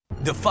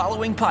The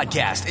following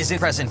podcast is a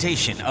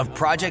presentation of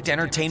Project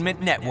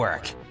Entertainment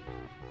Network.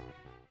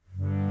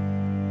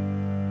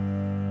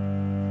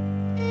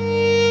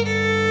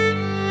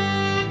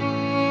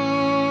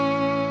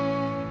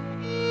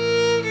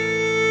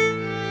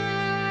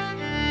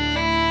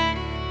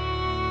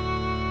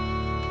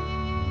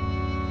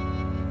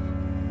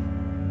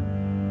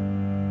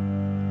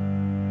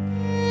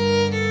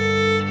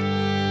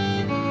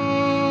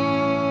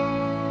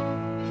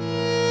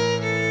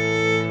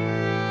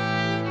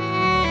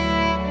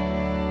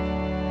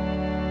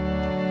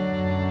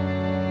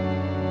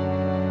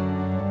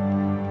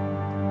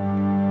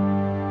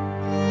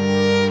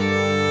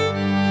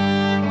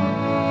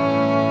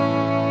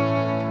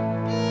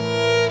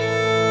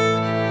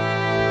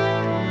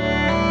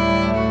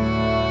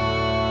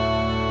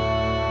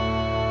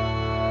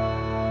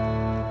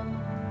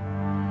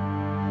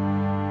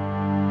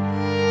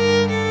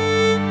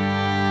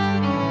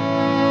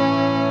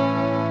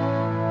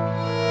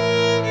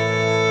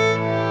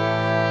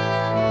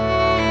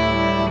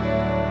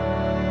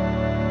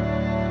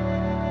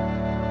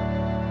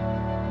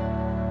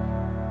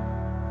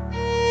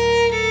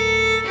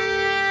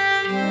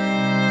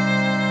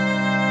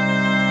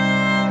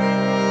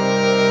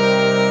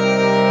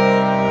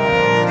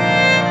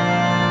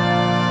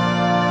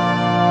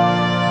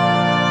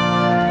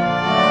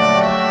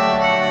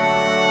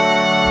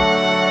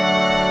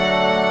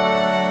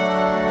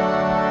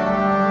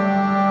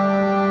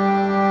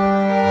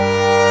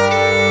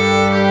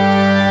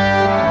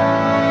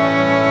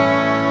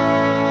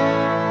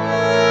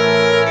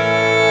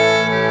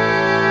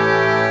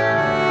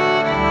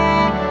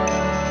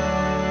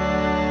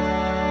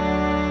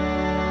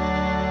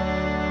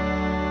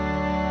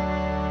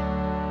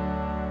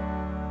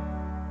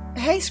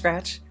 Hey,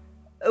 Scratch.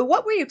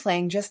 What were you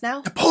playing just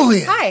now?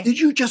 Napoleon! Hi. Did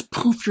you just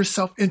poof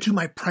yourself into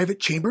my private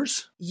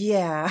chambers?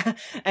 Yeah,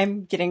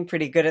 I'm getting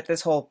pretty good at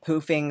this whole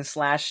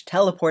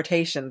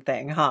poofing/teleportation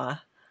thing, huh?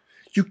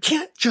 You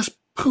can't just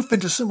poof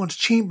into someone's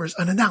chambers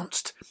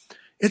unannounced.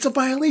 It's a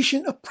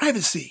violation of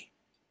privacy.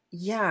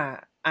 Yeah,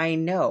 I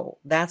know.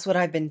 That's what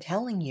I've been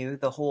telling you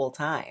the whole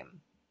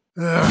time.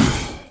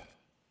 Ugh.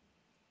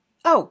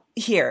 Oh,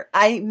 here.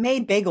 I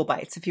made bagel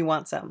bites if you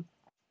want some.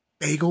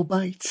 Bagel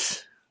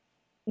bites?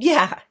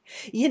 Yeah,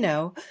 you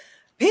know.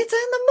 Pizza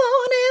in the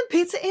morning,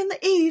 pizza in the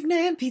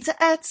evening, pizza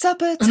at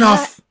supper time.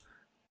 Enough!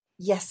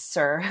 Yes,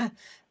 sir.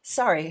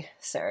 Sorry,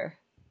 sir.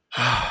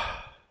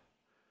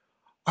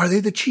 Are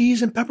they the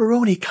cheese and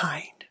pepperoni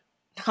kind?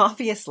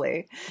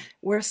 Obviously.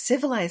 We're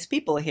civilized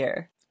people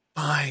here.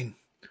 Fine.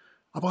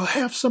 I will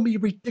have some of your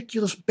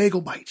ridiculous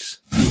bagel bites.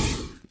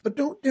 But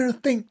don't dare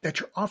think that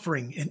your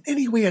offering in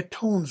any way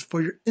atones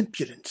for your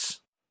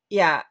impudence.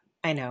 Yeah,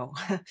 I know.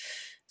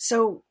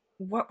 So,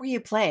 what were you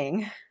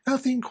playing?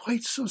 Nothing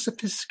quite so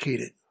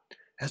sophisticated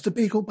as the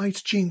Bagel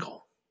Bites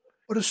jingle,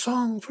 but a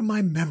song from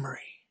my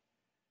memory.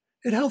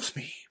 It helps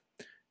me,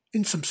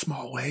 in some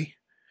small way,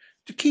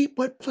 to keep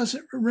what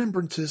pleasant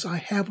remembrances I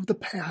have of the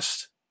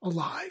past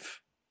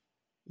alive.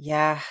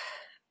 Yeah,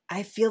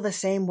 I feel the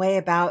same way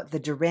about the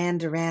Duran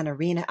Duran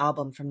Arena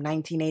album from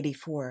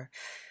 1984,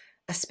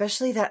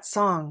 especially that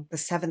song, The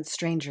Seventh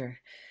Stranger.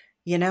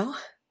 You know?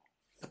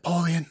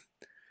 Napoleon,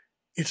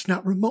 it's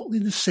not remotely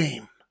the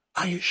same,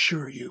 I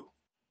assure you.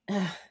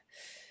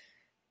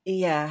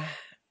 Yeah,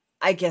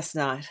 I guess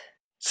not.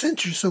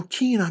 Since you're so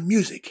keen on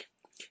music,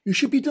 you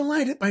should be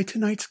delighted by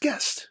tonight's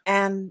guest.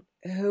 And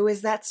who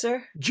is that,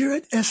 sir?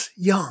 Jaret S.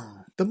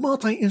 Young, the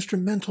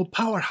multi-instrumental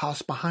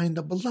powerhouse behind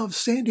the beloved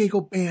San Diego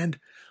band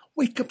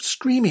Wake Up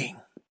Screaming.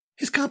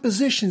 His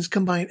compositions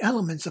combine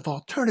elements of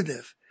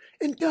alternative,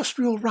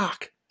 industrial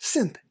rock,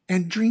 synth,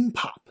 and dream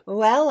pop.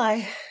 Well,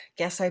 I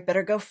guess I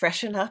better go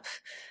freshen up.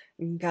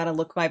 Gotta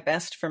look my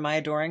best for my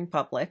adoring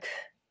public.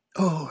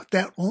 Oh,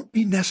 that won't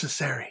be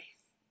necessary.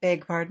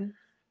 Beg pardon?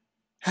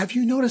 Have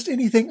you noticed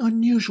anything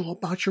unusual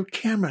about your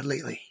camera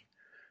lately?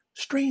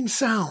 Strange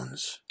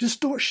sounds,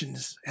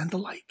 distortions, and the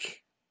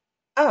like.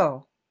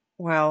 Oh,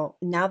 well,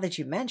 now that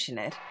you mention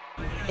it,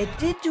 it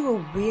did do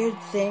a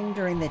weird thing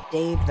during the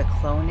Dave the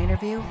Clone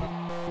interview.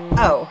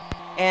 Oh,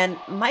 and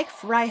Mike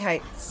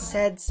Freiheit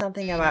said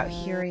something about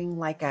hearing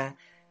like a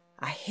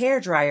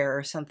hairdryer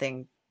or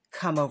something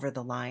come over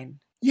the line.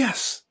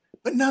 Yes,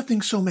 but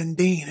nothing so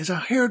mundane as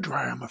a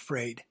hairdryer, I'm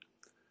afraid.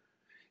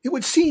 It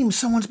would seem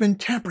someone's been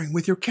tampering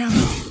with your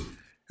camera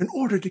in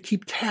order to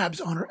keep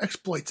tabs on our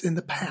exploits in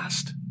the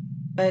past.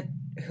 But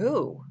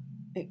who?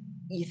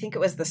 You think it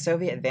was the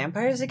Soviet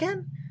vampires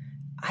again?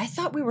 I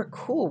thought we were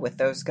cool with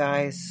those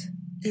guys.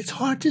 It's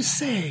hard to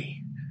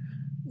say.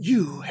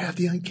 You have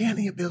the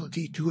uncanny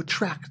ability to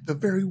attract the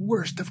very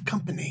worst of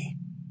company.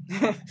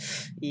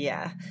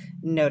 Yeah,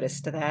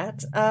 noticed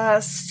that.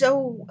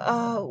 So,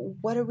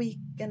 what are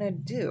we gonna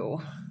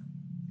do?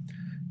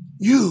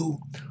 You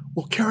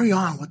will carry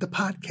on with the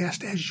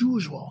podcast as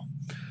usual.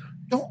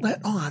 Don't let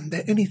on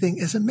that anything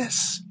is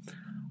amiss.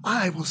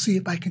 I will see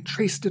if I can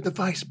trace the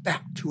device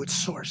back to its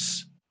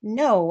source.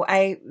 No,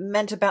 I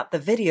meant about the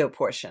video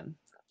portion.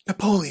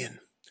 Napoleon,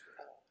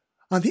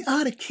 on the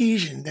odd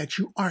occasion that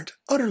you aren't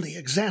utterly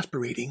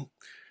exasperating,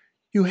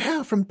 You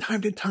have from time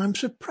to time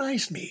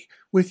surprised me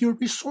with your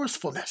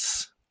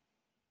resourcefulness.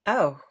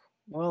 Oh,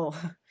 well,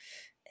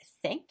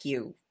 thank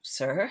you,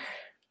 sir.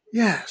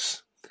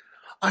 Yes,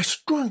 I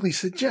strongly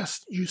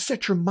suggest you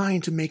set your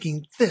mind to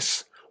making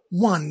this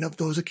one of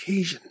those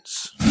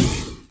occasions.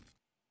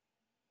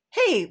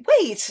 Hey,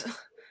 wait!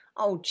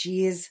 Oh,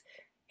 geez.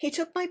 He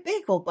took my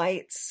bagel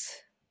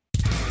bites.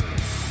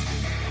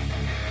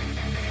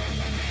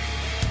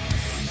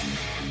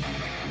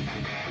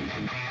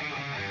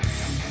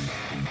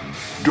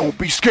 Don't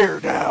be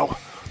scared now,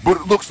 but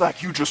it looks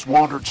like you just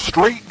wandered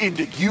straight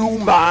into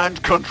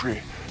U-Mind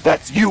country.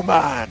 That's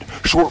U-Mind,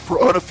 short for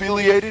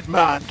unaffiliated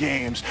mind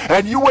games,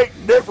 and you ain't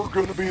never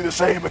gonna be the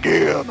same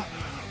again.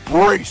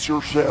 Brace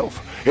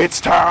yourself. It's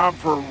time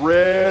for a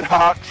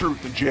red-hot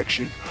truth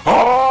injection.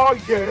 Oh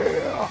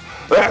yeah,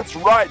 that's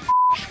right.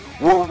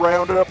 We're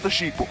rounding up the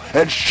sheeple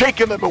and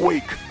shaking them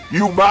awake.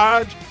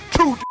 U-Mind,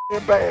 too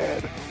damn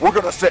bad. We're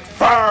gonna set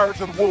fire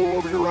to the wool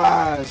over your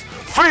eyes.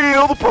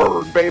 Feel the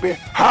burn, baby.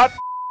 Hot.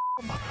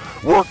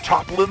 We're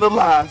toppling the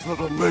lies of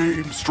the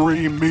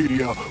lamestream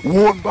media,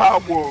 one by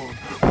one.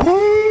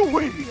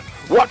 Woo-wee!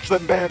 Watch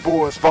them bad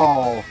boys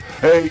fall.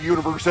 Hey,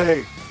 Universe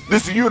A,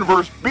 this is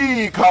Universe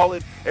B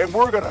calling, and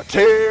we're gonna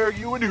tear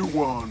you a new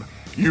one.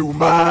 You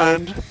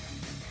mind?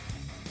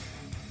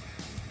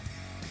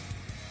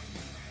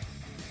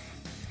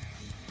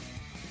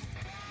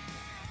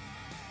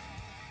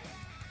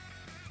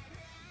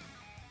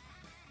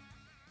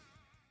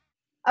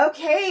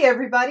 Okay,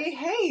 everybody.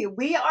 Hey,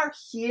 we are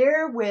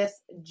here with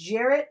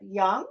Jaret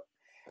Young.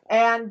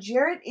 And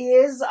Jaret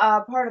is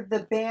part of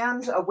the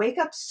band Wake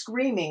Up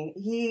Screaming.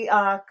 He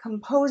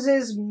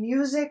composes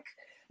music.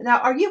 Now,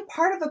 are you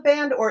part of a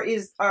band, or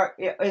is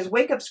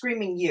Wake Up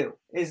Screaming you?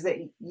 Is that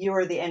you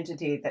are the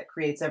entity that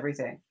creates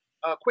everything?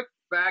 Quick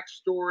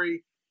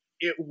backstory.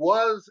 It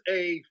was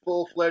a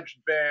full-fledged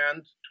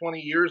band 20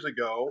 years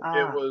ago.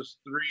 It was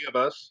 3 of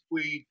us.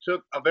 We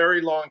took a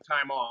very long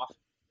time off.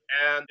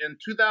 And in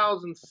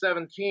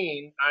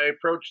 2017, I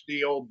approached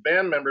the old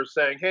band members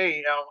saying,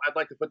 hey, I'd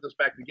like to put this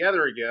back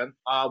together again.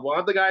 One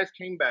of the guys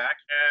came back,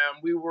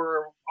 and we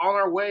were on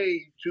our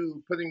way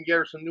to putting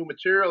together some new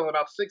material. And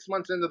about 6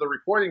 months into the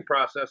recording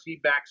process, he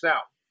backs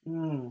out. He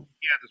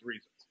had his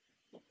reasons.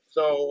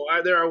 So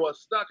there I was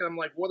stuck, and I'm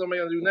like, what am I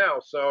going to do now?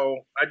 So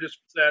I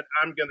just said,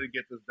 I'm going to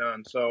get this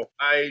done. So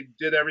I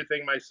did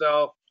everything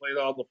myself, played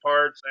all the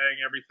parts, sang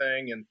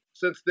everything. And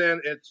since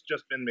then, it's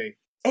just been me.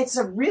 It's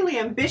a really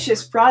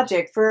ambitious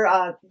project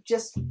for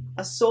just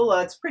a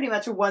solo. It's pretty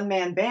much a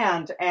one-man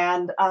band.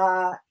 And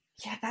yeah,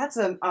 that's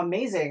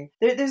amazing.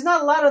 There's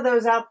not a lot of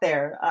those out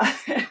there.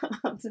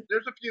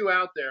 There's a few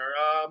out there.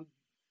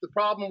 The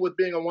problem with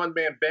being a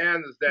one-man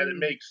band is that it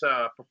makes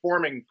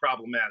performing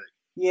problematic.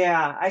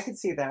 Yeah, I could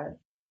see that.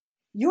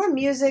 Your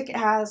music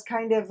has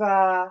kind of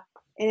an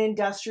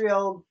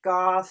industrial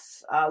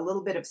goth, a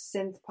little bit of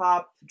synth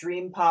pop,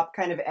 dream pop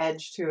kind of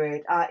edge to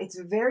it. It's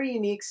a very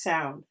unique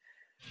sound.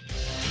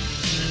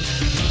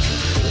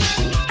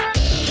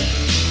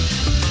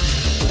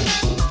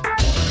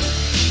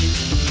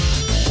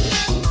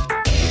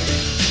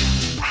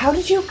 How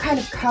did you kind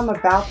of come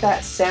about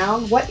that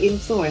sound? What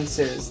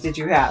influences did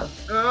you have?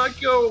 I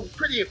go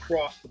pretty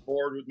across the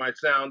board with my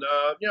sound.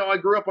 I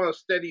grew up on a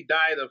steady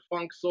diet of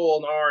funk, soul,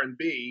 and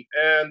R&B.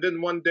 And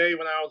then one day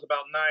when I was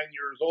about 9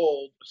 years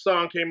old, a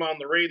song came on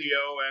the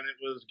radio, and it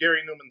was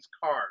Gary Numan's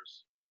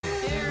Cars.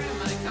 Here in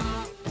my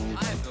car,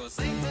 I feel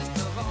safest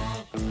of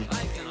all.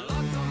 I can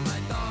lock on my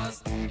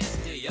doors. It's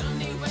the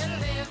only way to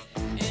live.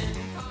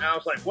 And I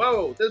was like,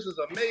 whoa, this is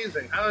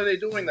amazing. How are they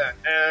doing that?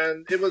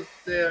 And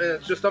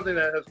it's just something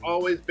that has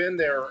always been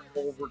there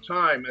over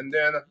time. And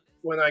then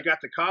when I got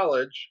to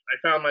college, I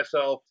found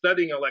myself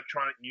studying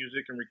electronic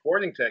music and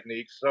recording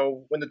techniques.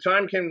 So when the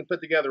time came to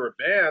put together a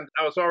band,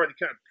 I was already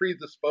kind of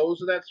predisposed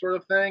to that sort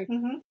of thing.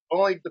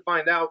 Only to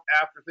find out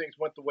after things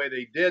went the way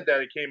they did that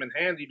it came in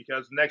handy,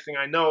 because the next thing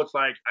I know, it's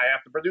like I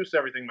have to produce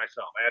everything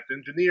myself. I have to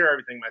engineer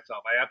everything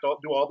myself. I have to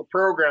do all the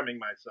programming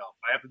myself.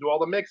 I have to do all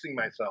the mixing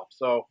myself.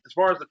 So as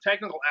far as the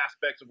technical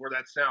aspects of where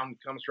that sound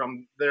comes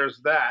from, there's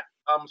that.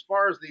 As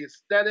far as the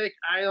aesthetic,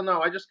 I don't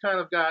know. I just kind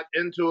of got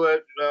into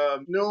it.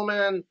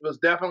 Newman was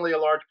definitely a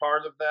large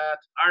part of that.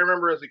 I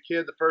remember as a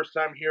kid, the first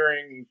time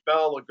hearing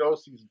Bela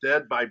Lugosi's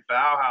Dead by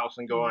Bauhaus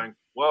and going,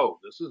 whoa,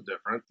 this is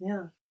different.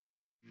 Yeah.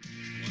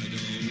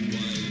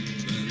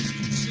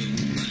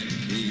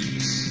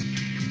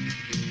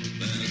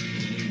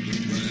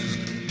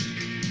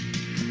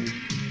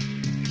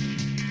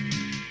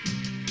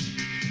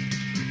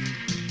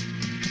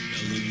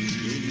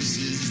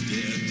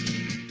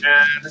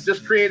 And it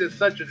just created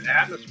such an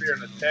atmosphere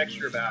and a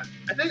texture about it.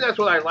 I think that's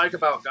what I like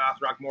about goth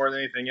rock more than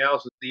anything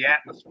else, is the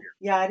atmosphere.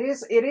 Yeah,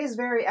 it is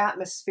very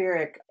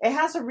atmospheric. It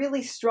has a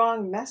really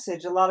strong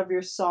message, a lot of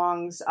your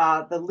songs,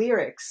 the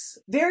lyrics.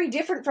 Very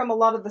different from a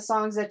lot of the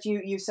songs that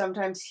you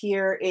sometimes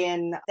hear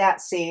in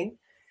that scene.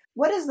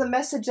 What is the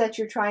message that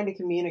you're trying to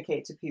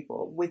communicate to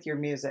people with your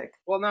music?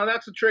 Well, now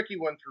that's a tricky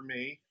one for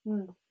me.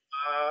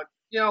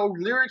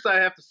 Lyrics, I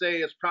have to say,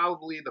 is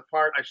probably the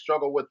part I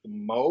struggle with the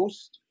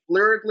most.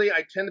 Lyrically,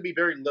 I tend to be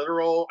very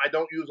literal. I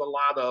don't use a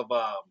lot of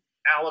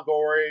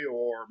allegory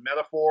or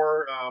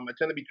metaphor. I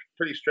tend to be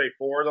pretty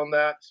straightforward on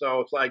that. So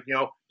it's like,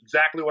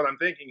 exactly what I'm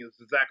thinking is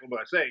exactly what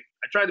I say.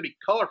 I try to be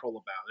colorful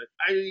about it.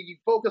 I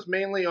focus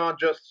mainly on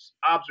just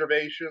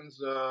observations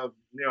of,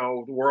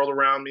 the world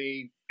around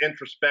me,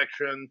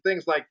 introspection,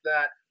 things like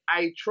that.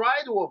 I try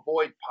to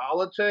avoid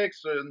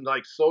politics and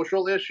like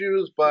social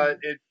issues, but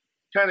it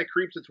kind of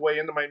creeps its way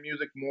into my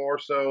music more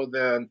so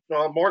than,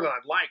 more than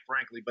I'd like,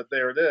 frankly, but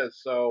there it is.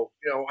 So,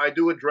 I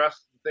do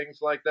address things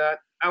like that.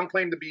 I don't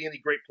claim to be any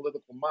great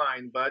political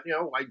mind, but,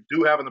 I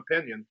do have an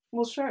opinion.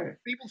 Well, sure.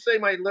 People say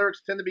my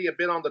lyrics tend to be a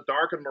bit on the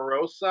dark and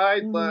morose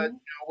side, but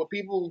what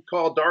people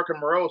call dark and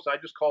morose, I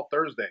just call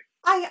Thursday.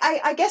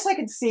 I guess I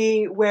could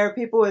see where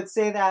people would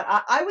say that.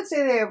 I would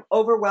say they have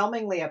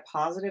overwhelmingly a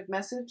positive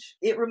message.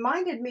 It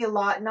reminded me a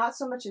lot, not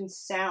so much in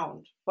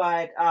sound,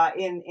 but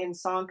in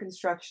song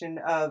construction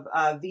of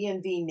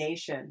V&V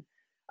Nation,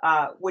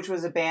 which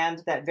was a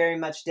band that very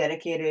much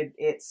dedicated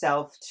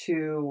itself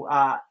to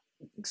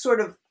sort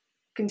of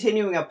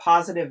continuing a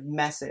positive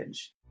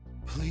message.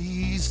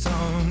 Please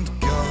don't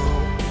go.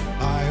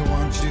 I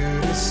want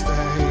you to stay.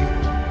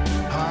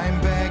 I'm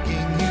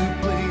begging you,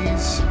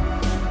 please.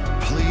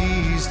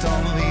 Please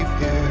don't leave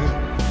here.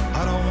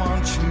 I don't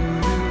want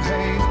you to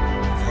hate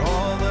for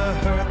all the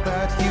hurt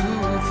that you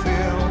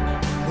feel.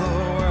 The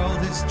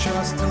world is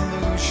just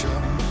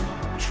illusion,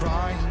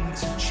 trying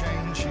to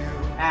change you.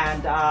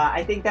 And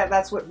I think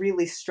that's what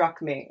really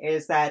struck me,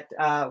 is that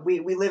we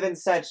live in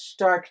such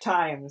dark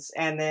times,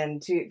 and then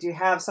to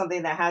have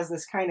something that has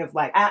this kind of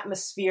like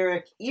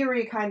atmospheric,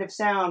 eerie kind of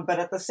sound, but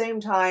at the same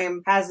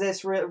time has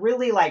this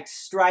really like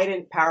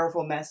strident,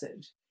 powerful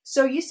message.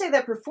 So you say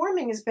that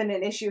performing has been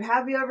an issue.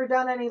 Have you ever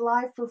done any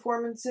live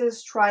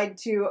performances, tried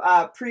to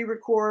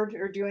pre-record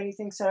or do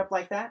anything set up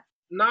like that?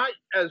 Not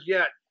as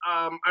yet.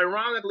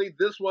 Ironically,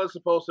 this was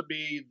supposed to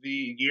be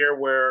the year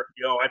where,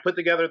 I put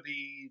together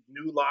the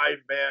new live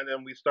band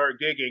and we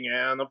start gigging,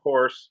 and of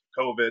course,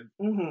 COVID.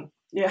 Mm-hmm.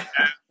 Yeah.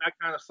 And that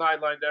kind of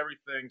sidelined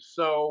everything.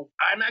 So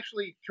I'm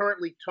actually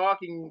currently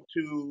talking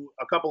to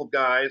a couple of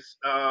guys.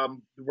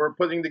 We're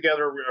putting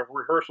together a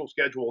rehearsal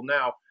schedule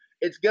now.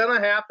 It's going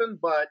to happen,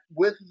 but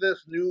with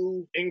this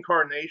new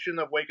incarnation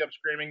of Wake Up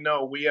Screaming,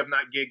 no, we have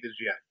not gigged as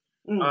yet.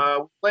 We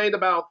played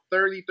about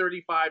 30,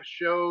 35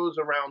 shows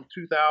around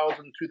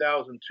 2000,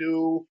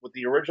 2002 with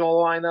the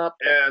original lineup.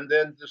 And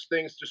then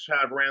things just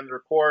have ran their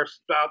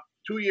course. About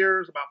 2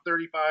 years, about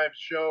 35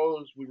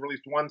 shows. We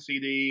released one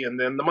CD, and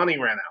then the money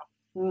ran out.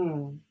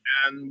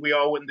 And we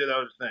all went and did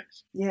other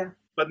things. Yeah.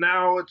 But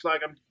now it's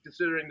like I'm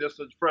considering this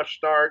a fresh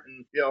start,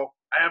 and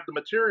I have the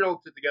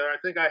material together. I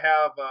think I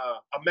have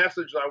a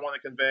message that I want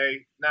to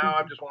convey. Now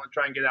I just want to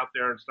try and get out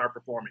there and start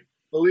performing.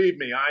 Believe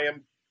me, I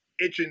am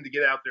itching to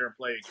get out there and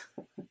play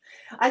again.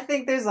 I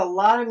think there's a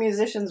lot of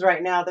musicians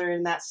right now that are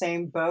in that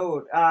same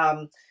boat.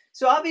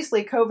 So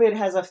obviously COVID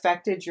has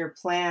affected your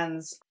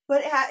plans,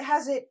 but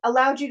has it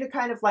allowed you to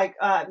kind of like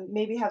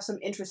maybe have some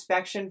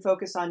introspection,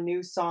 focus on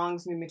new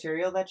songs, new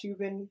material that you've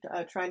been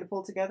trying to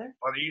pull together?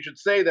 Funny you should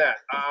say that.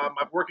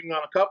 I'm working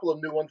on a couple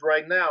of new ones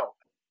right now.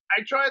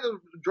 I try to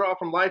draw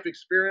from life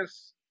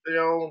experience,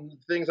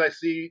 things I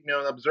see,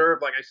 and observe,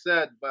 like I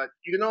said, but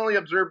you can only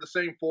observe the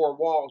same four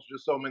walls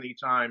just so many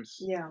times.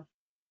 Yeah.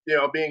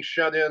 Being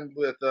shut in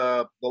with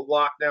the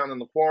lockdown and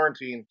the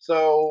quarantine.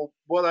 So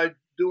what I'm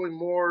doing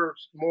more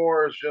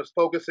is just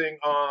focusing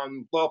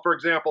on, well, for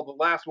example,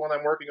 the last one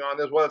I'm working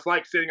on is what it's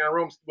like sitting in a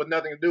room with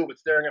nothing to do but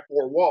staring at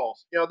four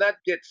walls. That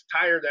gets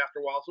tired after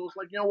a while. So it's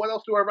like, what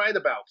else do I write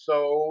about?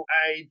 So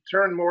I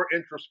turn more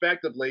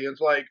introspectively.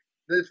 It's like,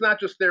 it's not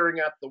just staring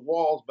at the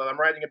walls, but I'm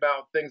writing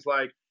about things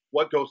like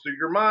what goes through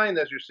your mind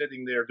as you're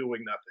sitting there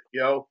doing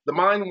nothing. The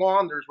mind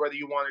wanders whether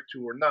you want it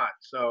to or not.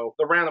 So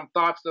the random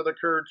thoughts that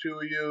occur to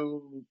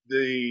you,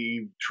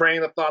 the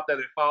train of thought that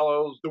it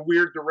follows, the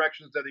weird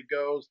directions that it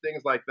goes,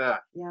 things like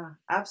that. Yeah,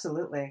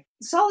 absolutely.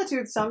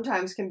 Solitude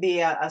sometimes can be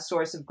a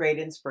source of great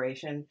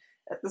inspiration.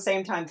 At the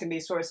same time, can be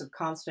a source of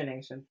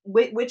consternation.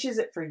 Which is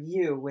it for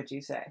you, would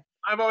you say?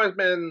 I've always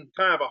been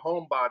kind of a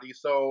homebody,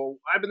 so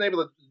I've been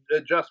able to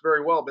adjust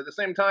very well. But at the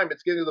same time,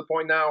 it's getting to the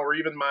point now where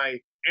even my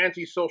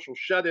antisocial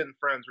shut-in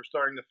friends are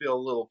starting to feel a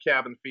little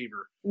cabin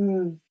fever.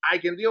 I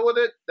can deal with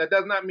it. That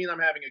does not mean I'm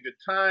having a good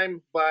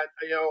time, but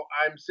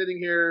I'm sitting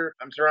here,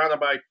 I'm surrounded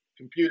by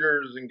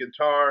computers and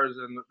guitars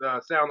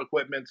and sound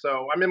equipment,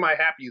 so I'm in my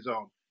happy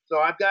zone. So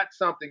I've got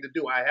something to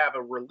do. I have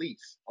a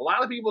release. A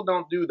lot of people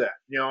don't do that.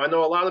 I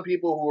know a lot of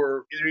people who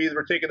are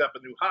either taking up a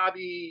new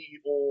hobby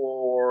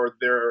or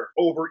they're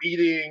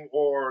overeating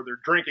or they're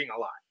drinking a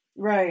lot.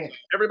 Right.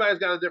 Everybody's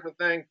got a different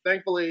thing.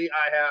 Thankfully,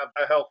 I have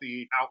a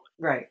healthy outlet.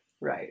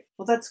 Right.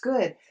 Well, that's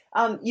good.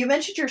 You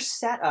mentioned your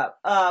setup.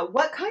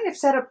 What kind of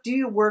setup do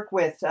you work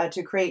with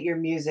to create your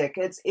music?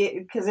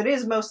 Because it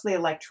is mostly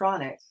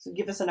electronic. So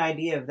give us an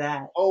idea of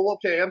that. Oh,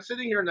 okay. I'm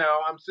sitting here now.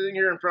 I'm sitting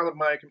here in front of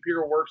my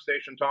computer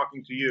workstation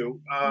talking to you,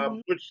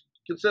 which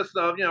consists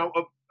of,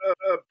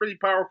 a a pretty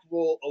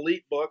powerful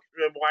Elite book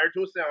wired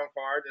to a sound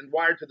card, and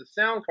wired to the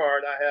sound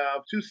card, I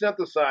have two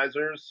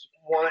synthesizers,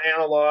 one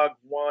analog,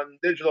 one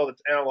digital.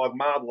 That's analog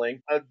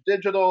modeling, a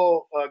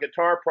digital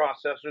guitar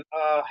processor,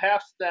 a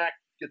half-stack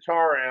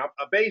guitar amp,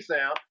 a bass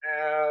amp,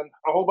 and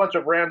a whole bunch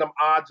of random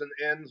odds and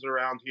ends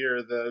around here.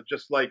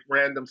 Just like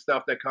random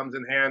stuff that comes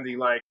in handy.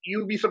 Like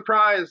you'd be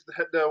surprised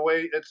the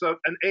way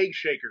an egg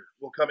shaker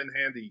will come in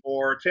handy,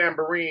 or a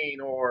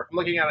tambourine, or I'm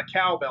looking at a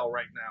cowbell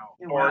right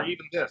now, or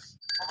even this.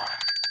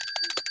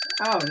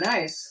 Oh,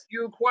 nice.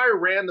 You acquire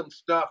random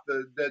stuff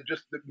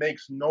that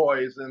makes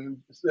noise, and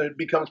it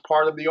becomes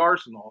part of the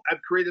arsenal.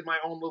 I've created my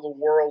own little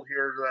world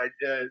here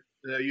that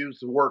I use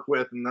to work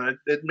with, and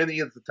many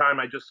of the time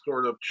I just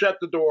sort of shut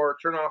the door,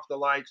 turn off the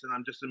lights, and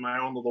I'm just in my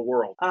own little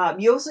world.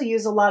 You also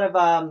use a lot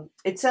of,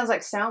 it sounds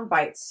like sound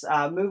bites,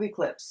 movie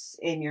clips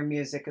in your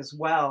music as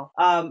well.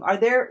 Are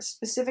there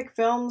specific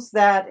films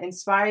that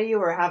inspire you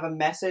or have a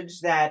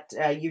message that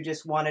you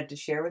just wanted to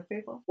share with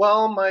people?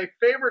 Well, my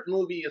favorite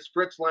movie is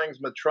Fritz Lang's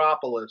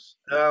Metropolis.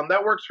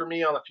 That works for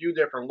me on a few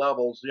different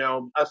levels. You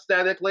know,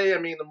 aesthetically, I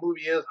mean, the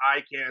movie is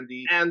eye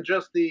candy, and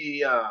just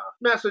the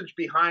message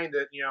behind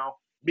it, you know,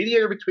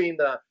 mediator between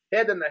the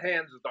head and the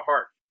hands is the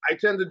heart. I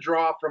tend to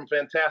draw from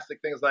fantastic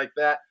things like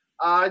that.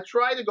 I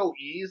try to go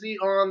easy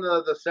on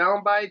the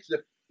sound bites,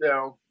 if, you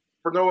know,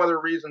 for no other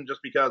reason,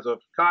 just because of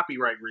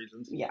copyright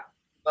reasons. Yeah.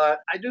 But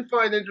I do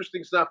find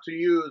interesting stuff to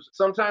use.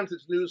 Sometimes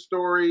it's news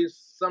stories.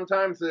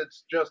 Sometimes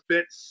it's just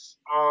bits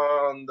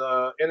on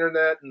the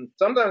internet. And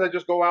sometimes I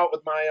just go out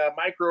with my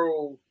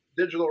micro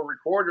digital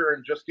recorder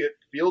and just get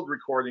field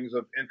recordings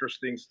of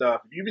interesting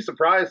stuff. You'd be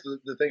surprised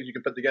the things you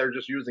can put together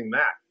just using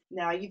that.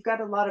 Now, you've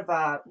got a lot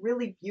of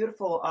really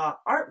beautiful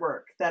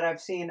artwork that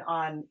I've seen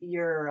on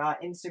your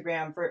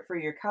Instagram for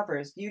your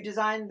covers. Do you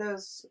design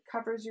those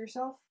covers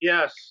yourself?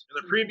 Yes.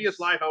 In the previous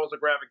life, I was a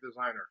graphic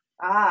designer.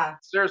 Ah.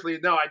 Seriously,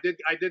 no, I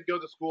did go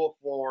to school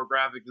for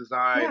graphic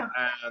design,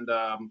 and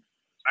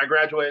I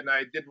graduated, and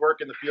I did work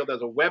in the field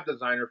as a web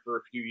designer for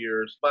a few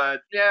years.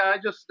 But yeah,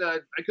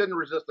 I couldn't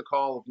resist the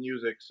call of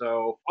music.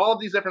 So all of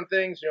these different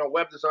things, you know,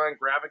 web design,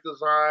 graphic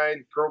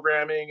design,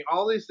 programming,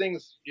 all these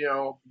things, you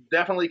know,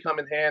 definitely come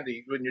in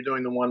handy when you're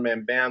doing the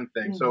one-man band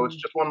thing. Mm-hmm. So it's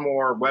just one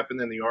more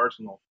weapon in the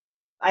arsenal.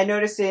 I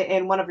noticed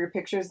in one of your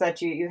pictures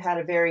that you had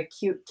a very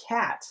cute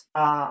cat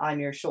on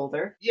your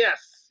shoulder. Yes.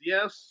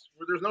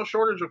 There's no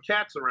shortage of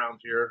cats around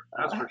here,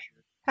 that's for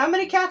sure. How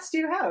many cats do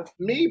you have?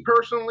 Me,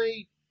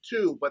 personally,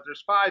 2, but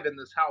there's 5 in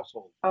this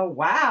household. Oh,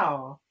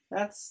 wow.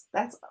 That's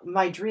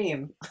my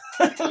dream.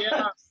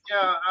 Yeah.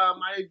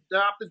 I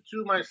adopted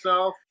 2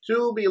 myself.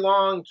 2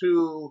 belong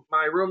to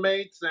my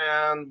roommates,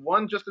 and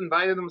 1 just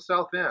invited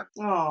himself in.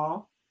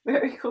 Oh,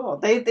 very cool.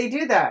 They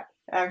do that,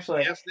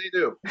 actually. Yes, they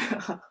do.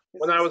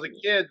 When I was a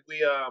kid,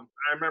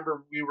 I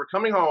remember we were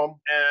coming home,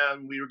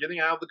 and we were getting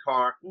out of the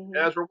car. Mm-hmm.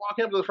 And as we're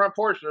walking up to the front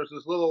porch, there's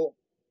this little,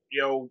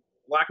 you know,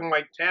 black and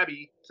white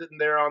tabby sitting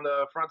there on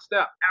the front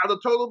step. Out of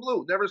the total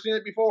blue. Never seen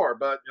it before,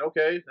 but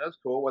okay, that's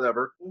cool,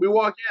 whatever. We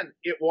walk in.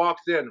 It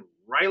walks in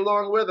right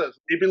along with us.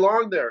 It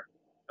belonged there.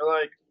 I'm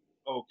like,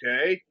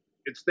 okay.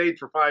 It stayed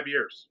for 5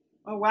 years.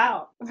 Oh,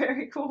 wow.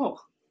 Very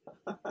cool.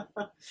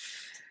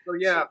 So,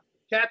 yeah,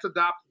 cats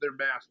adopt their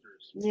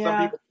masters. Yeah.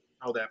 Some people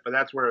know that, but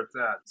that's where it's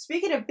at.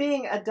 Speaking of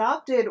being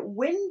adopted,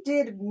 when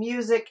did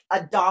music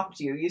adopt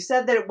you? You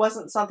said that it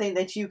wasn't something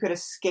that you could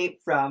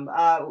escape from.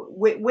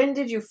 When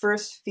did you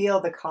first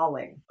feel the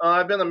calling?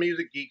 I've been a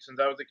music geek since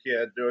I was a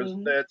kid.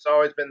 It's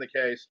always been the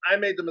case. I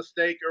made the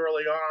mistake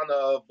early on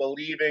of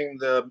believing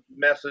the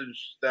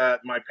message that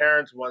my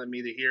parents wanted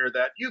me to hear,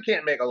 that you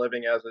can't make a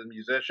living as a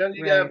musician.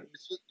 You got to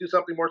do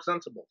something more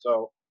sensible.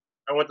 So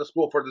I went to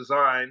school for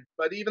design,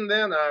 but even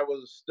then I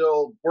was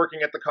still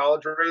working at the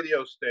college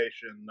radio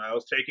station. I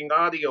was taking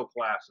audio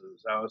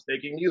classes. I was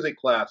taking music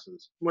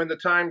classes. When the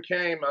time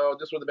came,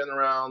 this would have been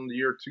around the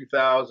year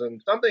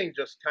 2000, something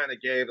just kind of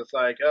gave. It's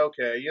like,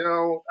 okay, you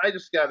know, I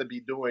just got to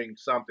be doing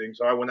something.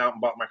 So I went out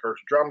and bought my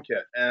first drum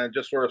kit and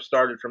just sort of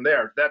started from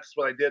there. That's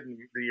what I did in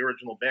the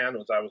original band,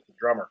 was I was the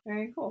drummer.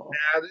 Very cool.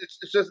 And it's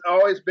just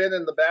always been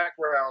in the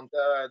background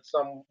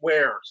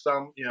somewhere,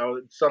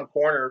 some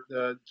corner.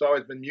 It's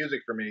always been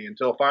music for me,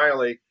 until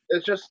finally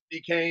it just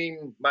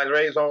became my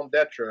raison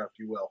d'etre, if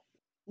you will.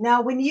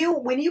 Now, when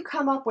you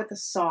come up with a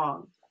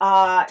song,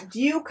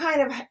 do you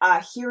kind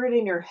of hear it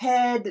in your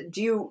head?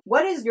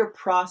 What is your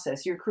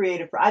process, your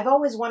creative? I've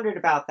always wondered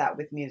about that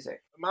with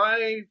music.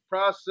 My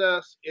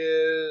process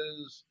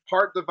is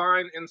part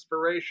divine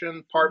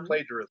inspiration, part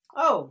plagiarism.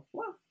 Oh,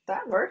 well,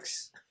 that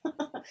works.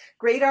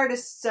 Great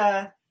artists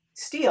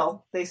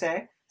steal, they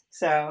say.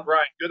 So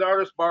right, good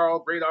artists borrow,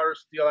 great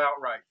artists steal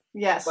outright.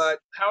 Yes. But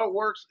how it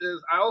works is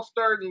I'll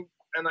start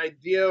an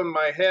idea in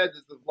my head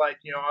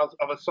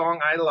of a song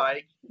I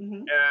like,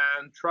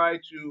 and try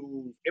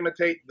to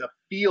imitate the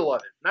feel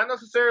of it. Not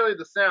necessarily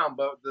the sound,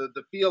 but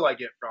the feel I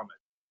get from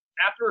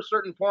it. After a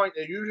certain point,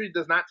 it usually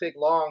does not take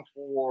long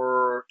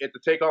for it to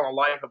take on a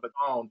life of its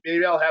own.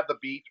 Maybe I'll have the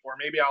beat, or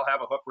maybe I'll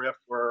have a hook riff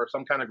or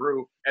some kind of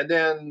groove, and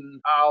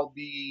then I'll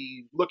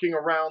be looking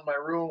around my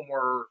room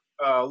or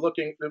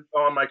looking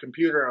on my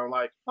computer, and I'm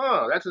like,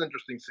 that's an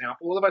interesting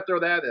sample. What if I throw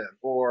that in?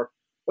 Or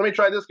let me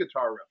try this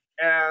guitar riff.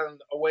 And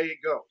away it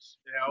goes.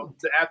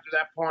 After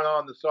that point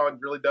on, the song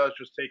really does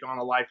just take on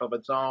a life of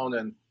its own,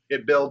 and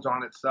it builds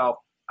on itself.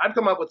 I've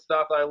come up with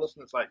stuff that I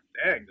listen, it's like,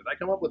 dang, did I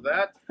come up with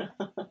that? And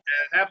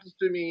it happens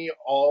to me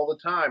all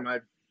the time.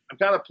 I'm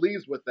kind of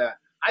pleased with that.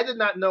 I did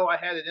not know I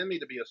had it in me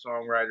to be a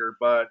songwriter,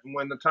 but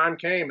when the time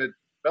came, it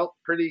felt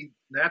pretty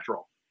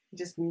natural.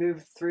 Just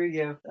moved through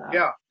you.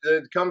 Yeah,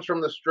 it comes from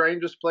the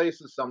strangest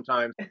places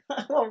sometimes.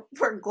 Well,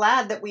 we're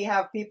glad that we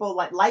have people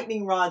like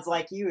lightning rods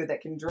like you that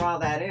can draw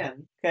that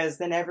in, because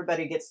then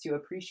everybody gets to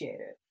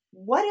appreciate it.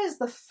 What is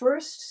the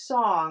first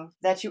song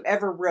that you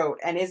ever wrote,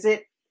 and is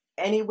it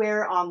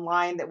anywhere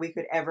online that we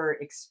could ever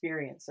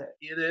experience it?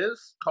 It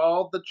is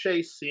called The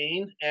Chase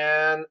Scene,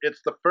 and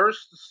it's the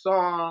first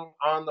song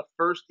on the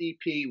first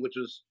EP, which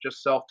is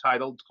just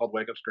self-titled. It's called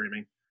Wake Up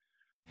Screaming.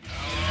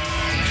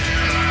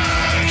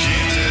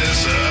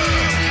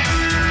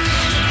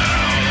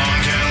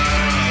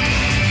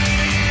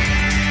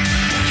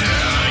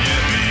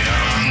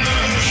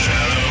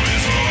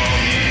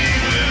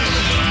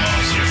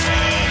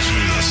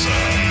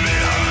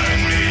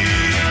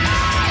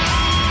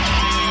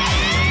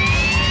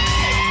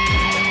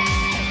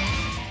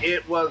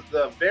 It was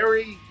the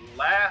very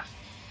last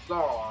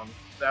song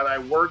that I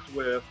worked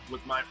with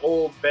my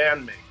old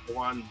bandmate, the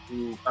one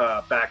who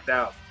backed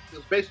out. It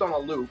was based on a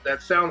loop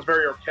that sounds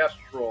very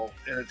orchestral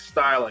in its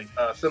styling,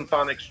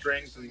 symphonic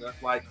strings and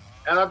like.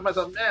 And I thought to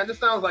myself, man, this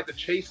sounds like the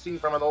chase scene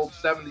from an old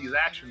 70s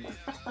action movie.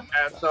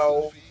 And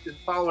so,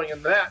 following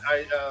in that,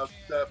 I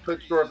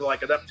put sort of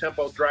like an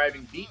up-tempo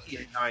driving beat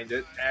behind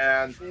it.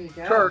 And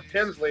Kirk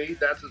Hensley,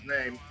 that's his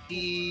name,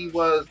 he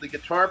was the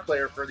guitar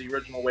player for the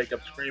original Wake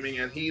Up Screaming,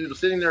 and he was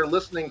sitting there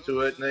listening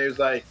to it, and he was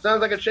like,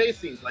 sounds like a chase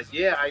scene. He's like,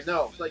 yeah, I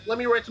know. It's like, let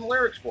me write some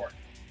lyrics for it.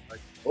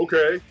 Like,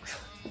 okay.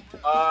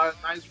 I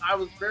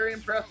was very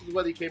impressed with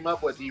what he came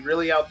up with. He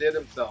really outdid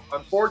himself.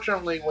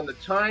 Unfortunately, when the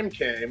time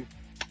came,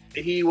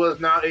 he was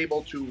not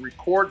able to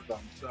record them.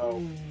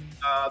 So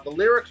the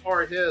lyrics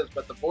are his,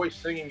 but the voice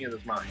singing it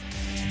is mine.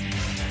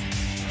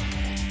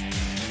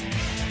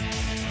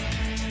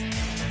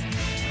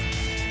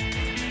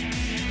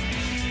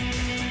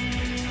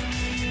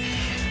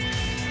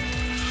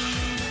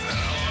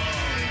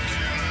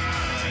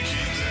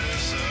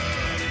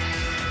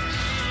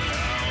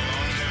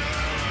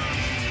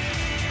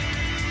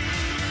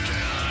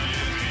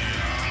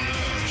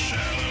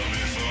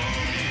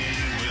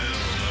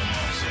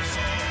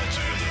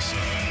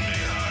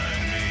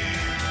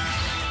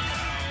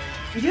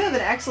 You do have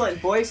an excellent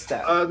voice,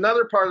 though.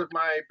 Another part of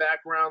my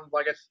background,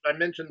 like I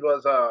mentioned,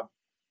 was I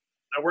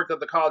worked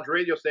at the college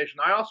radio station.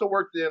 I also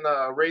worked in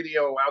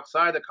radio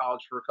outside of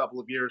college for a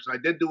couple of years, and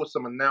I did do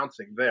some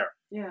announcing there.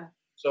 Yeah.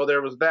 So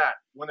there was that.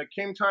 When it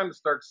came time to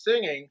start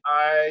singing,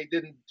 I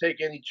didn't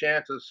take any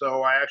chances,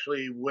 so I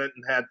actually went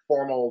and had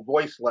formal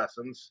voice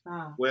lessons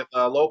with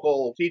a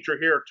local teacher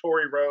here.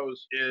 Tori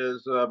Rose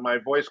is my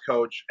voice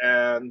coach,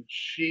 and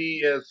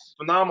she is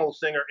a phenomenal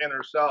singer in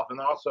herself and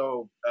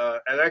also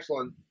an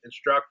excellent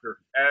instructor.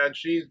 And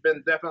she's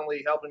been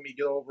definitely helping me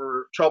get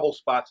over trouble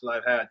spots that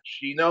I've had.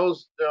 She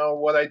knows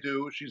what I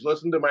do. She's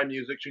listened to my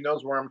music. She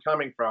knows where I'm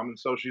coming from. And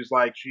so she's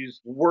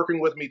working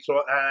with me so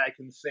I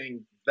can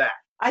sing that.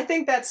 I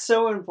think that's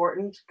so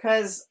important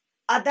because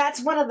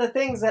that's one of the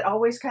things that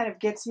always kind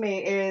of gets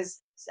me is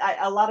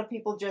a lot of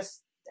people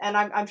just, and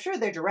I'm sure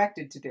they're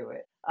directed to do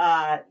it,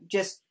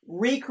 just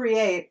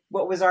recreate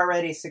what was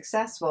already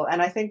successful.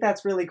 And I think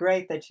that's really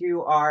great that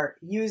you are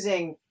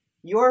using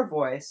your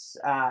voice,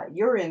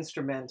 your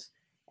instrument,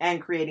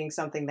 and creating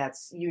something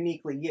that's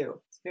uniquely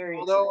you. It's very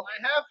Although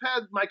exciting. I have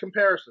had my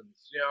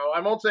comparisons, I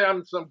won't say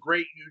I'm some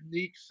great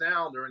unique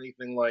sound or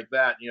anything like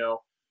that,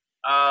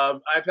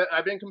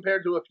 I've been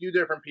compared to a few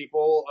different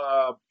people,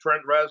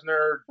 Trent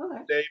Reznor,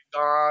 Okay. Dave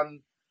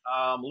Gahan,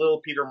 Little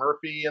Peter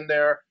Murphy in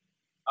there,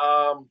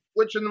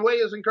 which in a way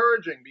is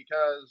encouraging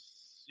because,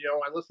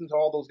 I listen to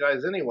all those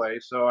guys anyway,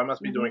 so I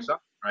must be doing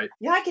something right.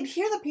 Yeah, I can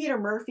hear the Peter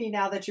Murphy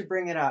now that you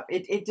bring it up.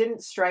 It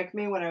didn't strike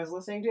me when I was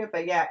listening to it,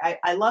 but yeah,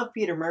 I love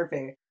Peter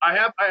Murphy. I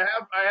have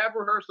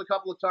rehearsed a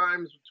couple of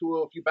times to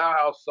a few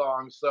Bauhaus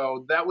songs,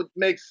 so that would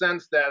make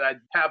sense that I'd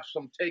have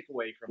some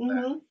takeaway from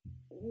that.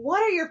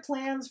 What are your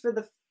plans for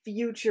the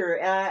future?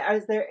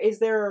 Is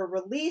there a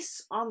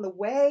release on the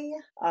way?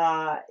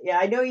 Yeah,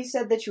 I know you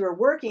said that you were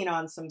working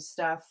on some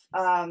stuff.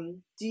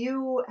 Do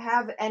you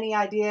have any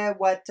idea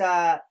what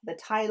the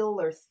title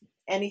or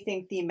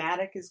anything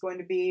thematic is going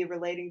to be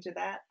relating to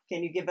that?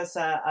 Can you give us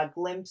a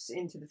glimpse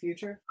into the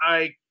future?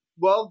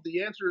 Well,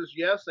 the answer is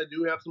yes. I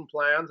do have some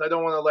plans. I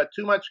don't want to let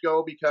too much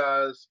go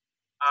because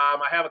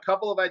I have a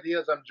couple of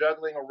ideas I'm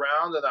juggling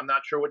around, and I'm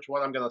not sure which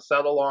one I'm going to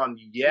settle on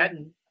yet.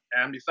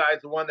 And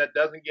besides, the one that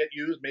doesn't get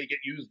used may get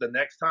used the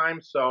next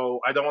time. So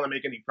I don't want to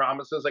make any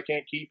promises I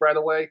can't keep right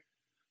away.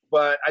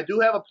 But I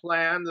do have a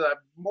plan that I've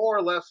more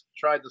or less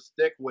tried to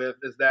stick with,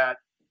 is that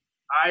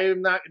I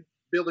am not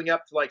building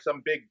up to like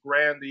some big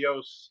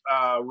grandiose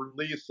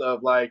release of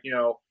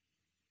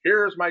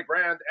here's my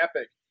grand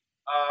epic.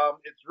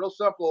 It's real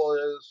simple.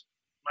 Is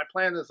my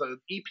plan is an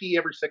EP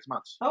every 6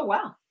 months. Oh,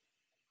 wow.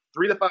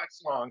 3 to 5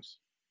 songs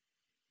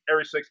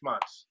every 6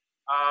 months.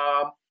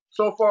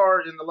 So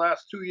far, in the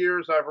last 2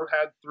 years, I've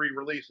had 3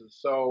 releases.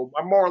 So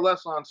I'm more or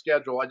less on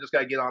schedule. I just got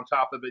to get on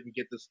top of it and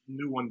get this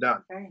new one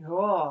done. Very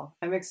cool.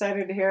 I'm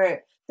excited to hear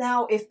it.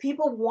 Now, if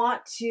people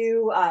want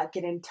to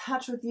get in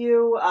touch with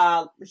you,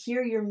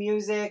 hear your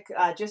music,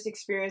 just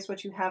experience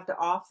what you have to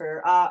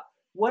offer,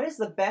 what is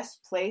the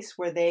best place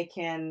where they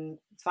can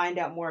find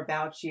out more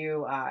about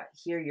you,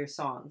 hear your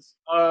songs?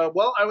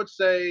 Well, I would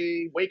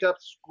say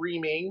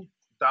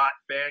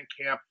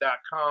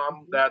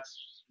wakeupscreaming.bandcamp.com.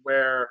 That's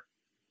where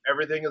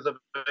everything is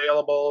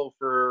available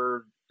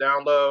for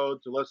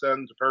download, to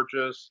listen, to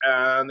purchase,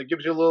 and it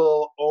gives you a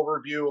little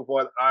overview of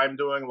what I'm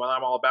doing, what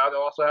I'm all about. It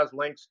also has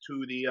links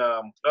to the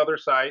other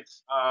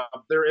sites.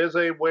 There is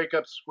a Wake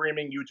Up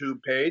Screaming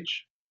YouTube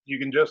page. You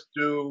can just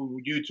do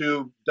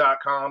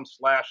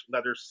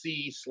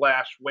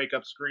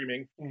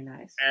youtube.com/C/wakeupscreaming. Very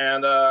nice.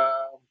 And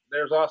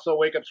there's also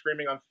Wake Up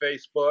Screaming on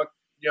Facebook.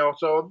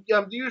 So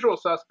the usual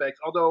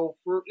suspects. Although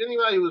for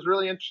anybody who's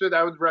really interested,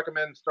 I would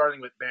recommend starting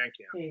with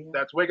Bandcamp.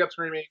 That's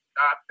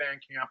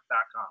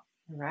wakeupscreaming.bandcamp.com.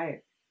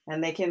 Right.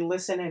 And they can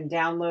listen and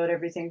download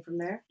everything from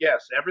there?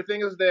 Yes,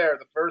 everything is there.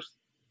 The first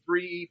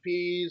 3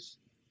 EPs,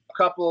 a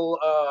couple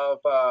of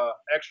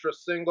extra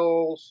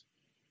singles,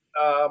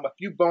 a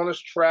few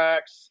bonus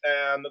tracks,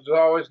 and there's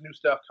always new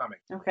stuff coming.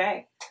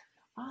 Okay.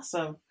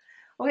 Awesome.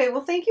 Okay,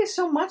 well, thank you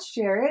so much,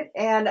 Jaret.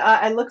 And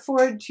I look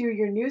forward to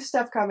your new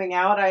stuff coming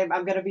out. I'm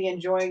going to be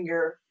enjoying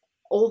your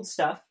old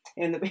stuff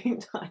in the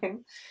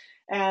meantime.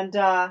 And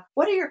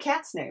what are your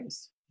cats'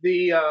 names?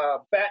 The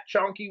fat,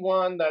 chunky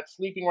one that's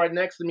sleeping right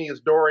next to me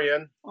is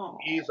Dorian. Aww.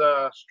 He's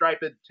a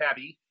striped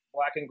tabby,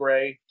 black and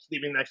gray,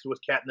 sleeping next to his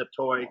catnip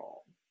toy.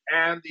 Aww.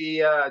 And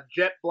the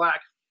jet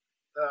black,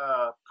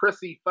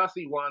 prissy,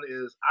 fussy one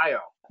is Io.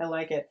 I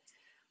like it.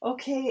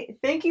 Okay,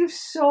 thank you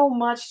so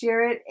much,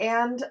 Jaret,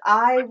 and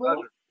I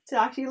will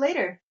talk to you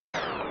later.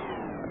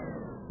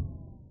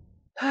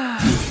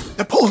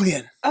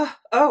 Napoleon!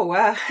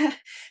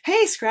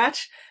 Hey,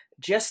 Scratch.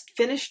 Just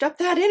finished up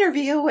that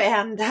interview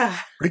and...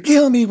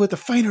 Regale me with the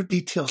finer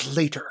details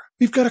later.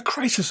 We've got a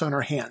crisis on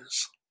our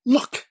hands.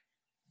 Look!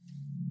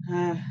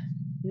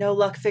 No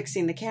luck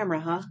fixing the camera,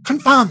 huh?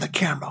 Confound the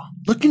camera.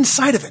 Look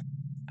inside of it.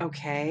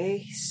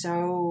 Okay,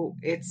 so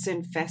it's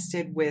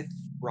infested with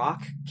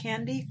rock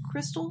candy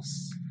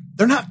crystals?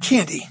 They're not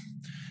candy,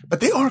 but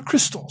they are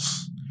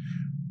crystals.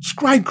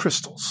 Scribe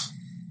crystals.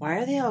 Why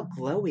are they all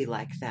glowy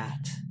like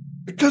that?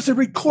 Because they're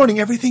recording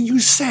everything you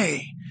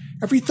say.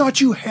 Every thought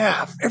you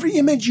have, every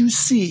image you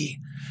see,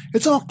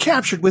 it's all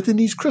captured within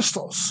these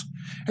crystals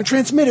and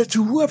transmitted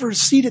to whoever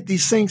seeded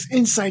these things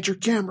inside your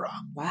camera.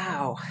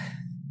 Wow.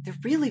 They're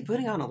really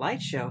putting on a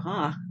light show,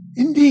 huh?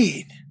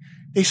 Indeed.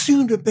 They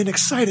seem to have been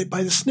excited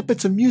by the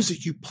snippets of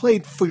music you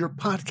played for your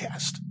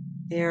podcast.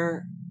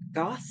 They're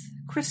goth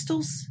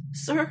crystals,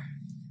 sir?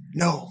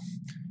 No.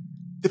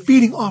 They're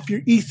feeding off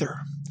your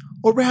ether,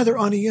 or rather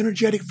on the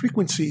energetic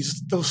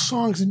frequencies those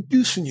songs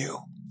induce in you.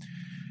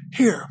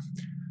 Here,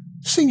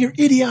 sing your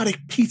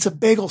idiotic pizza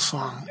bagel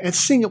song and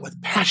sing it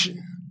with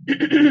passion.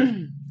 Pizza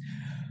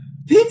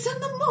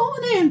in the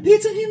morning,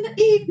 pizza in the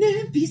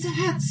evening, pizza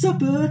at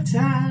supper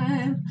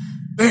time.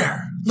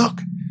 There,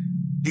 look.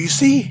 Do you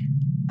see?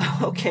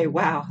 Okay,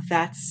 wow,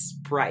 that's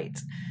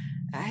bright.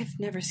 I've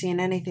never seen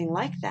anything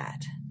like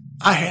that.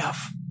 I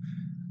have.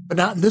 But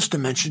not in this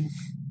dimension.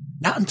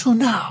 Not until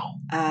now.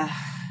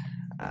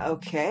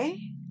 Okay.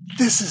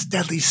 This is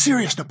deadly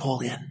serious,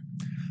 Napoleon.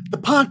 The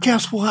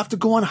podcast will have to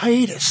go on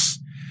hiatus.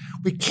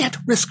 We can't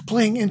risk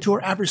playing into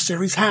our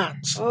adversary's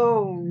hands.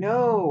 Oh,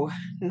 no.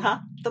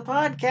 Not the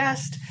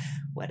podcast.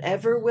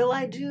 Whatever will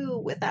I do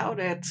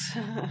without it?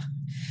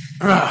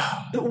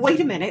 Wait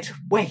a minute.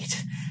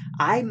 Wait.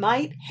 I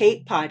might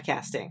hate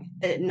podcasting.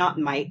 Not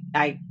might.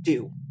 I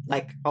do.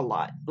 Like a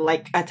lot.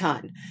 Like a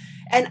ton.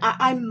 And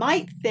I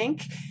might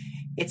think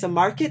it's a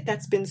market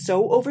that's been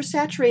so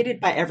oversaturated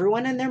by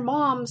everyone and their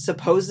mom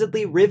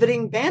supposedly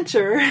riveting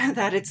banter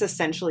that it's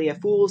essentially a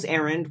fool's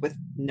errand with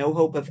no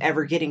hope of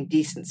ever getting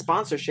decent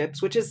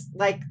sponsorships, which is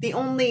like the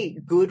only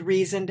good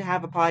reason to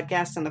have a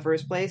podcast in the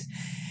first place.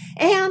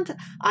 And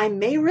I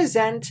may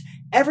resent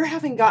ever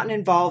having gotten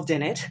involved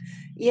in it.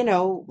 You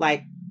know,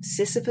 like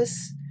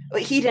Sisyphus.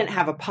 He didn't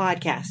have a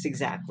podcast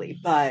exactly,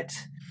 but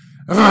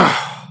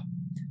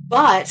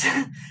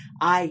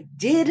I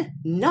did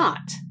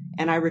not,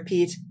 and I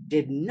repeat,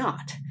 did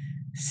not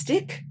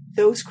stick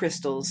those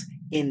crystals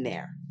in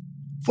there.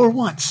 For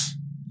once,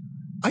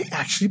 I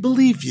actually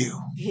believe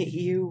you.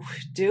 You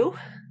do?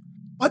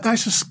 But I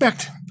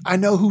suspect I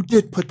know who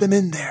did put them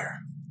in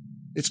there.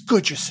 It's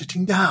good you're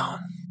sitting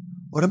down.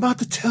 What I'm about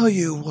to tell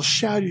you will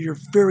shatter your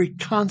very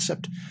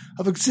concept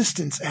of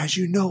existence as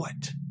you know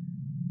it.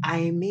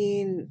 I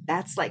mean,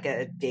 that's like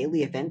a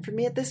daily event for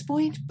me at this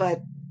point,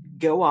 but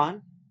go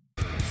on.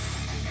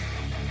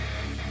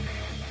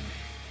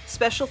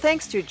 Special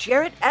thanks to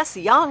Jaret S.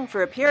 Young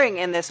for appearing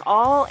in this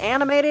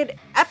all-animated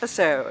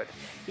episode.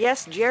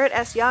 Yes, Jaret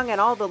S. Young and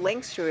all the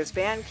links to his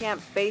Bandcamp,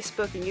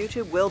 Facebook, and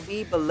YouTube will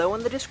be below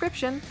in the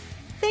description.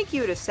 Thank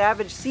you to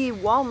Savage C.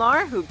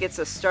 Walnar, who gets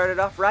us started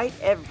off right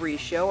every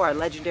show. Our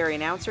legendary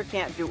announcer,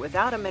 can't do it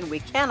without him, and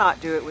we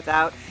cannot do it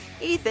without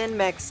Ethan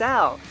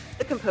Mexel,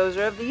 the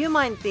composer of the You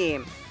Mind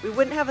theme. We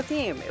wouldn't have a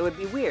theme. It would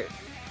be weird.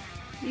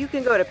 You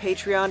can go to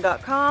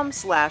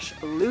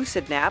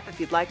patreon.com/lucidnap if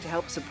you'd like to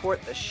help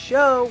support the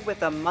show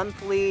with a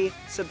monthly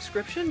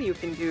subscription. You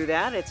can do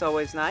that. It's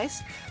always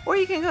nice. Or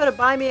you can go to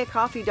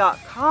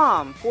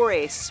buymeacoffee.com for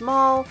a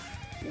small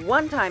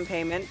one-time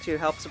payment to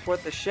help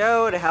support the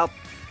show, to help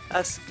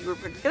us. We're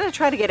going to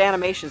try to get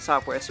animation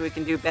software so we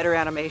can do better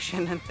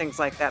animation and things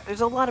like that.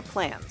 There's a lot of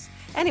plans.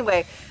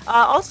 Anyway,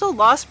 also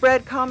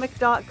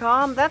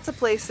lostbreadcomic.com. That's a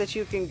place that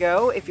you can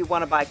go if you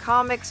want to buy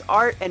comics,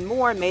 art, and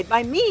more made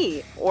by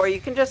me. Or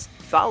you can just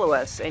follow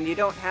us, and you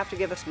don't have to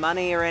give us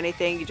money or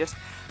anything. You just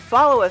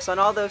follow us on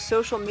all those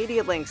social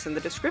media links in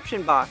the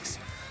description box.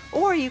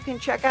 Or you can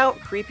check out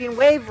Creeping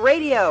Wave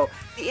Radio.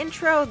 The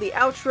intro, the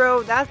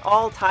outro, that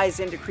all ties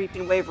into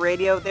Creeping Wave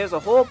Radio. There's a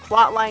whole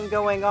plot line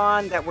going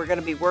on that we're going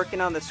to be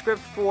working on the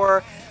script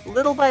for.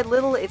 Little by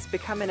little, it's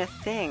becoming a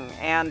thing,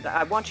 and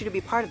I want you to be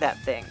part of that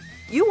thing.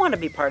 You want to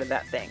be part of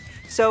that thing.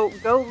 So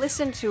go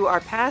listen to our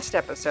past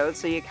episodes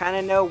so you kind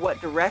of know what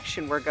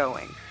direction we're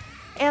going.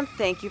 And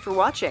thank you for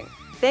watching.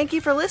 Thank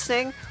you for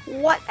listening.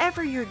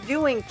 Whatever you're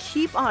doing,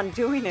 keep on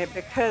doing it,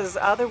 because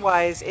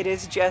otherwise it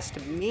is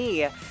just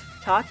me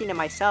talking to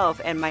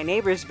myself and my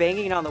neighbors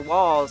banging on the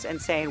walls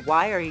and saying,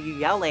 why are you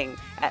yelling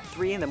at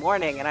 3 a.m?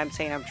 And I'm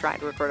saying I'm trying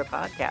to record a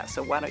podcast,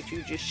 so why don't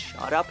you just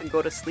shut up and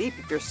go to sleep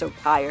if you're so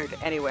tired?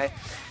 Anyway,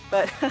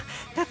 but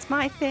that's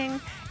my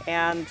thing,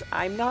 and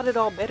I'm not at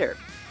all bitter.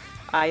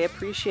 I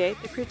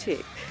appreciate the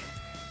critique.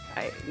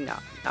 No,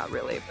 not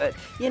really, but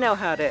you know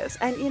how it is.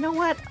 And you know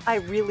what I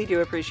really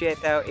do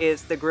appreciate, though,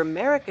 is the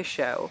Grammarica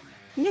Show,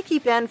 Nikki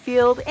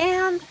Benfield,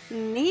 and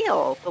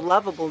Neil, the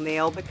lovable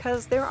Neil,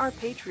 because they're our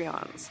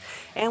Patreons,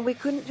 and we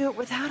couldn't do it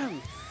without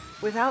them.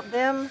 Without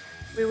them,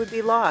 we would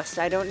be lost.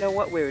 I don't know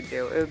what we would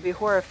do. It would be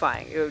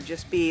horrifying. It would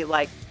just be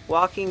like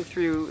walking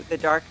through the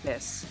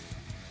darkness,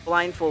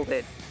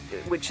 blindfolded,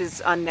 which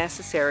is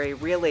unnecessary,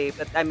 really.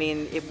 But I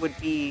mean, it would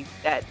be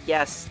that,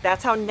 yes,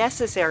 that's how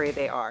necessary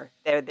they are.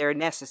 They're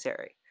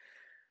necessary.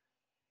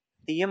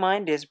 The You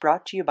Mind is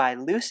brought to you by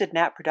Lucid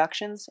Nap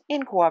Productions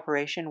in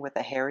cooperation with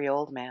a hairy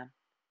old man.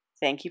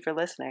 Thank you for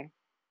listening.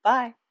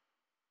 Bye.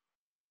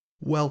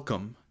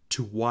 Welcome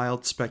to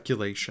Wild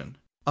Speculation,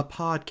 a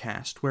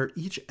podcast where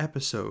each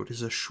episode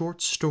is a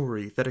short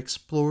story that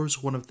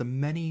explores one of the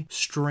many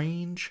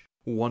strange,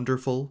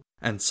 wonderful,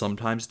 and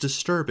sometimes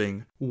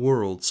disturbing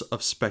worlds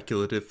of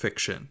speculative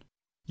fiction.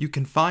 You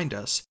can find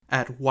us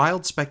at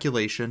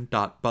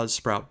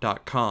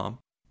wildspeculation.buzzsprout.com,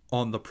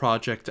 on the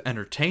Project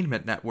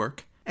Entertainment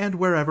Network, and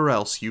wherever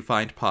else you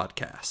find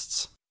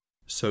podcasts.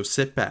 So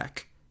sit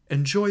back,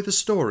 enjoy the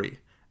story,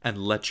 and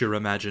let your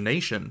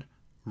imagination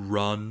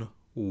run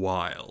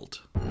wild.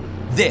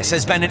 This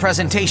has been a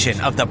presentation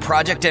of the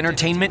Project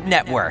Entertainment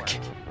Network.